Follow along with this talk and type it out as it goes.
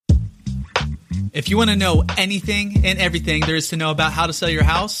If you want to know anything and everything there is to know about how to sell your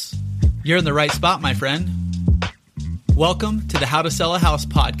house, you're in the right spot, my friend. Welcome to the How to Sell a House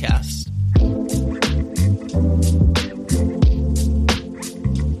podcast.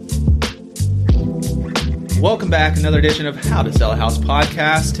 Welcome back. Another edition of How to Sell a House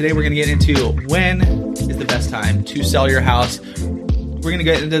podcast. Today we're going to get into when is the best time to sell your house. We're going to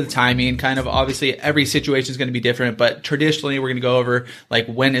get into the timing. Kind of obviously every situation is going to be different, but traditionally we're going to go over like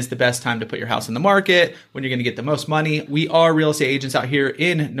when is the best time to put your house in the market, when you're going to get the most money. We are real estate agents out here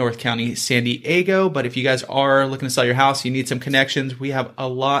in North County, San Diego, but if you guys are looking to sell your house, you need some connections. We have a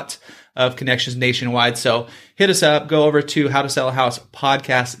lot of connections nationwide. So hit us up, go over to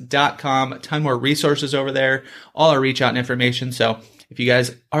howtosellahousepodcast.com. A ton more resources over there, all our reach out and information. So if you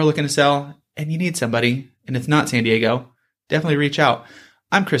guys are looking to sell and you need somebody and it's not San Diego, definitely reach out.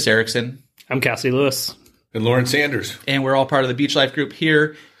 I'm Chris Erickson. I'm Cassidy Lewis. And Loren Sanders. And we're all part of the Beach Life group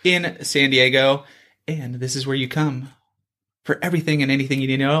here in San Diego. And this is where you come for everything and anything you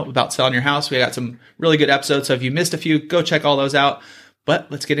need to know about selling your house. We got some really good episodes. So if you missed a few, go check all those out. But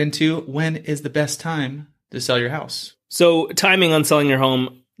let's get into when is the best time to sell your house. So timing on selling your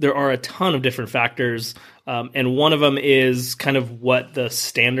home, there are a ton of different factors. And one of them is kind of what the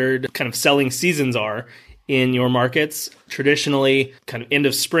standard kind of selling seasons are in your markets. Traditionally, kind of end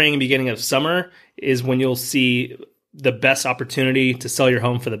of spring, beginning of summer is when you'll see the best opportunity to sell your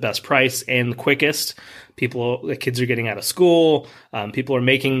home for the best price and the quickest. The kids are getting out of school. People are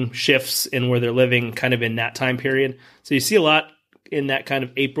making shifts in where they're living kind of in that time period. So you see a lot in that kind of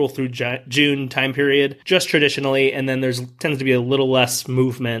April through June time period, just traditionally. And then tends to be a little less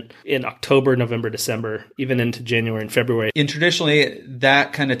movement in October, November, December, even into January and February. And traditionally,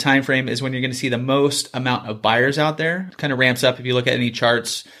 that kind of time frame is when you're going to see the most amount of buyers out there. It kind of ramps up if you look at any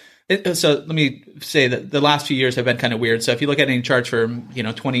charts. So let me say that the last few years have been kind of weird. So if you look at any charts for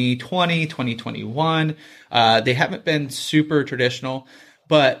 2020, 2021, they haven't been super traditional.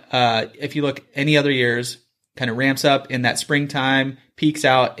 But if you look any other years, kind of ramps up in that springtime, peaks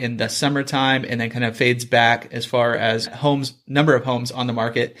out in the summertime, and then kind of fades back as far as number of homes on the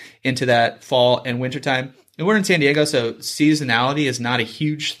market into that fall and wintertime. And we're in San Diego, so seasonality is not a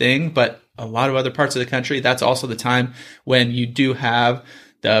huge thing, but a lot of other parts of the country, that's also the time when you do have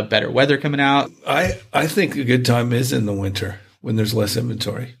the better weather coming out. I think a good time is in the winter when there's less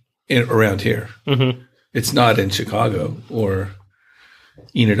inventory around here. Mm-hmm. It's not in Chicago or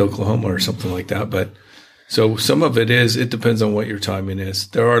Enid, Oklahoma or something like that, but so some of it depends on what your timing is.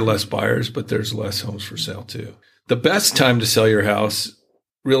 There are less buyers, but there's less homes for sale too. The best time to sell your house,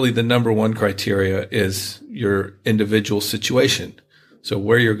 really the number one criteria is your individual situation. So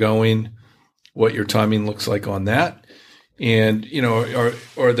where you're going, what your timing looks like on that. And,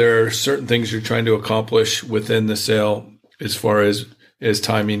 are there certain things you're trying to accomplish within the sale as far as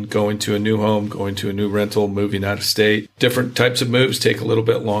timing, going to a new home, going to a new rental, moving out of state. Different types of moves take a little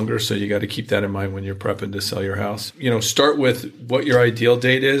bit longer, so you got to keep that in mind when you're prepping to sell your house. Start with what your ideal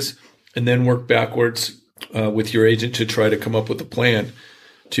date is and then work backwards with your agent to try to come up with a plan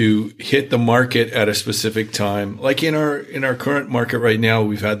to hit the market at a specific time. Like in our current market right now,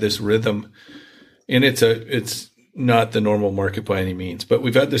 we've had this rhythm, and it's not the normal market by any means, but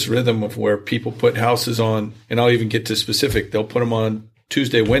we've had this rhythm of where people put houses on, and I'll even get to specific. They'll put them on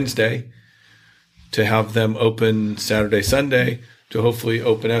Tuesday, Wednesday to have them open Saturday, Sunday to hopefully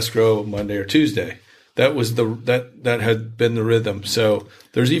open escrow Monday or Tuesday. That was that had been the rhythm. So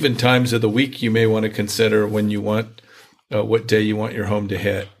there's even times of the week you may want to consider when you want what day you want your home to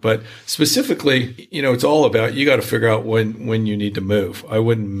hit. But specifically, it's all about you got to figure out when you need to move. I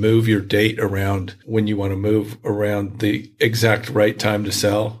wouldn't move your date around when you want to move around the exact right time to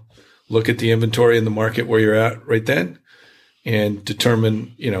sell. Look at the inventory in the market where you're at right then and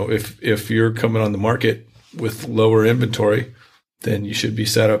determine, if you're coming on the market with lower inventory, then you should be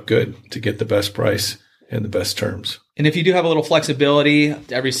set up good to get the best price and the best terms. And if you do have a little flexibility,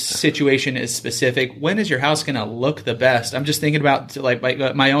 every situation is specific. When is your house going to look the best? I'm just thinking about like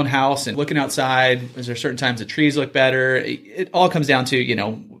my own house and looking outside. Is there certain times the trees look better? It all comes down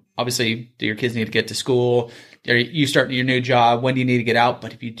to, obviously, do your kids need to get to school? Are you starting your new job? When do you need to get out?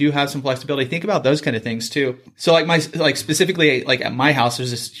 But if you do have some flexibility, think about those kind of things too. So specifically at my house, there's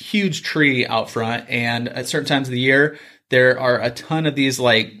this huge tree out front, and at certain times of the year, there are a ton of these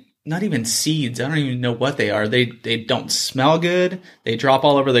not even seeds. I don't even know what they are. They don't smell good. They drop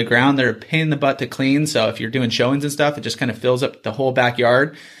all over the ground. They're a pain in the butt to clean. So if you're doing showings and stuff, it just kind of fills up the whole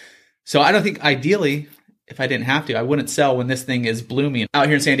backyard. So I don't think ideally, if I didn't have to, I wouldn't sell when this thing is blooming. Out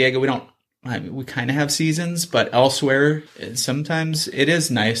here in San Diego, we kind of have seasons, but elsewhere, sometimes it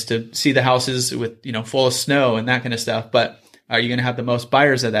is nice to see the houses with, full of snow and that kind of stuff. But Are you going to have the most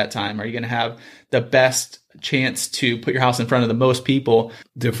buyers at that time? Are you going to have the best chance to put your house in front of the most people?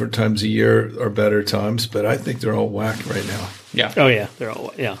 Different times a year are better times, but I think they're all whacked right now. Yeah. Oh yeah, they're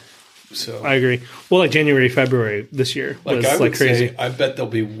all yeah. So I agree. Well, like January, February this year was I would crazy. say, I bet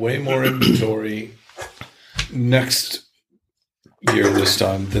there'll be way more inventory next year this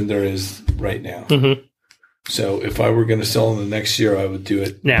time than there is right now. Mm-hmm. So if I were going to sell in the next year, I would do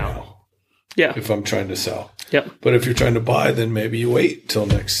it now. Yeah. If I'm trying to sell. Yep. But if you're trying to buy, then maybe you wait till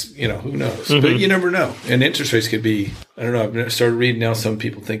next, who knows? But you never know. And interest rates could be, I don't know, I've started reading now some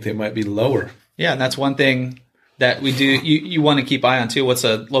people think they might be lower. Yeah, and that's one thing that we do. You want to keep eye on too. What's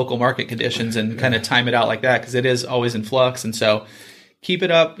the local market conditions and kind of time it out like that, because it is always in flux. And so keep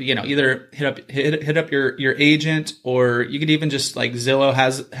it up. Either hit up your agent, or you could even just like Zillow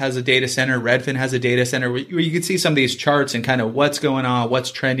has a data center, Redfin has a data center where you can see some of these charts and kind of what's going on,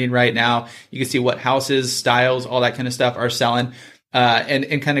 what's trending right now. You can see what houses, styles, all that kind of stuff are selling,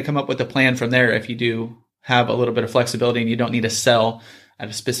 and kind of come up with a plan from there. If you do have a little bit of flexibility and you don't need to sell at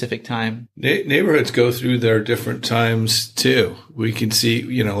a specific time. Neighborhoods go through their different times too. We can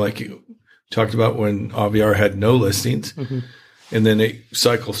see, like you talked about when AVR had no listings, and then it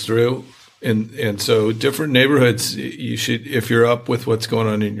cycles through. And so different neighborhoods, you should, if you're up with what's going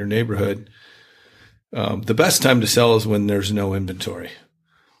on in your neighborhood, the best time to sell is when there's no inventory.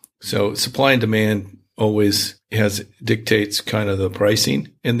 So supply and demand always dictates kind of the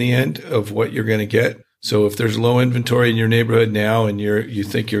pricing in the end of what you're going to get. So if there's low inventory in your neighborhood now and you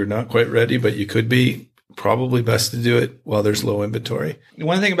think you're not quite ready, but you could be, probably best to do it while there's low inventory.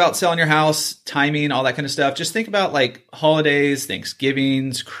 One thing about selling your house, timing, all that kind of stuff, just think about like holidays,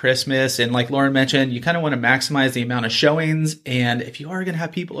 Thanksgivings, Christmas. And like Loren mentioned, you kind of want to maximize the amount of showings. And if you are going to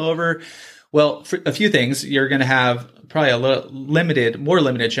have people over, well, for a few things, you're going to have probably more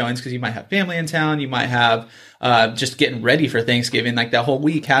limited showings because you might have family in town. You might have just getting ready for Thanksgiving, like that whole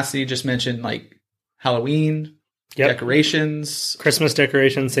week. Cassidy just mentioned like Halloween, decorations. Christmas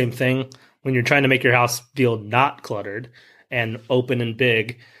decorations, same thing. When you're trying to make your house feel not cluttered and open and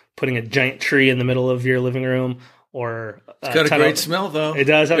big, putting a giant tree in the middle of your living room, or it's got a great smell though. It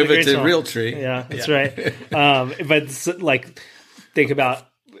does have a great smell. If it's a real tree. Yeah, that's right. But like, think about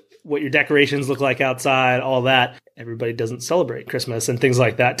what your decorations look like outside, all that. Everybody doesn't celebrate Christmas and things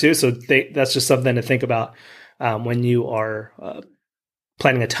like that too. So that's just something to think about when you are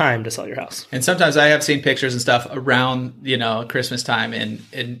planning a time to sell your house. And sometimes I have seen pictures and stuff around, Christmas time,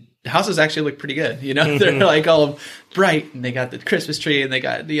 and houses actually look pretty good. They're like all bright, and they got the Christmas tree, and they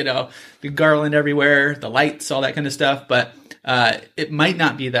got, the garland everywhere, the lights, all that kind of stuff. But it might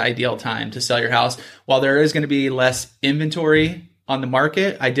not be the ideal time to sell your house. While there is going to be less inventory on the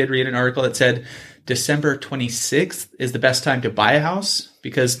market, I did read an article that said December 26th is the best time to buy a house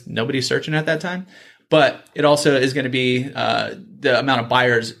because nobody's searching at that time. But it also is going to be the amount of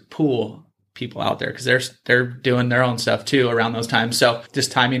buyers pool people out there because they're doing their own stuff too around those times. So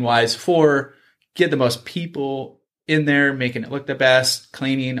just timing wise, get the most people in there, making it look the best,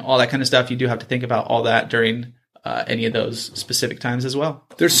 cleaning, all that kind of stuff. You do have to think about all that during any of those specific times as well.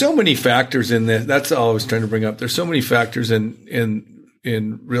 There's so many factors in this. That's all I was trying to bring up. There's so many factors in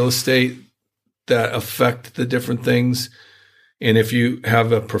real estate that affect the different things. And if you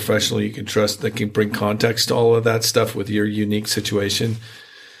have a professional you can trust that can bring context to all of that stuff with your unique situation,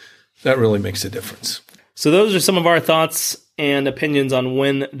 that really makes a difference. So those are some of our thoughts and opinions on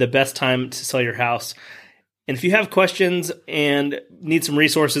when the best time to sell your house. And if you have questions and need some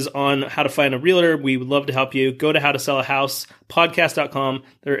resources on how to find a realtor, we would love to help you. Go to howtosellahousepodcast.com.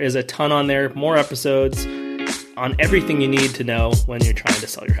 There is a ton on there, more episodes on everything you need to know when you're trying to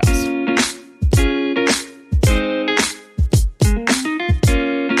sell your house.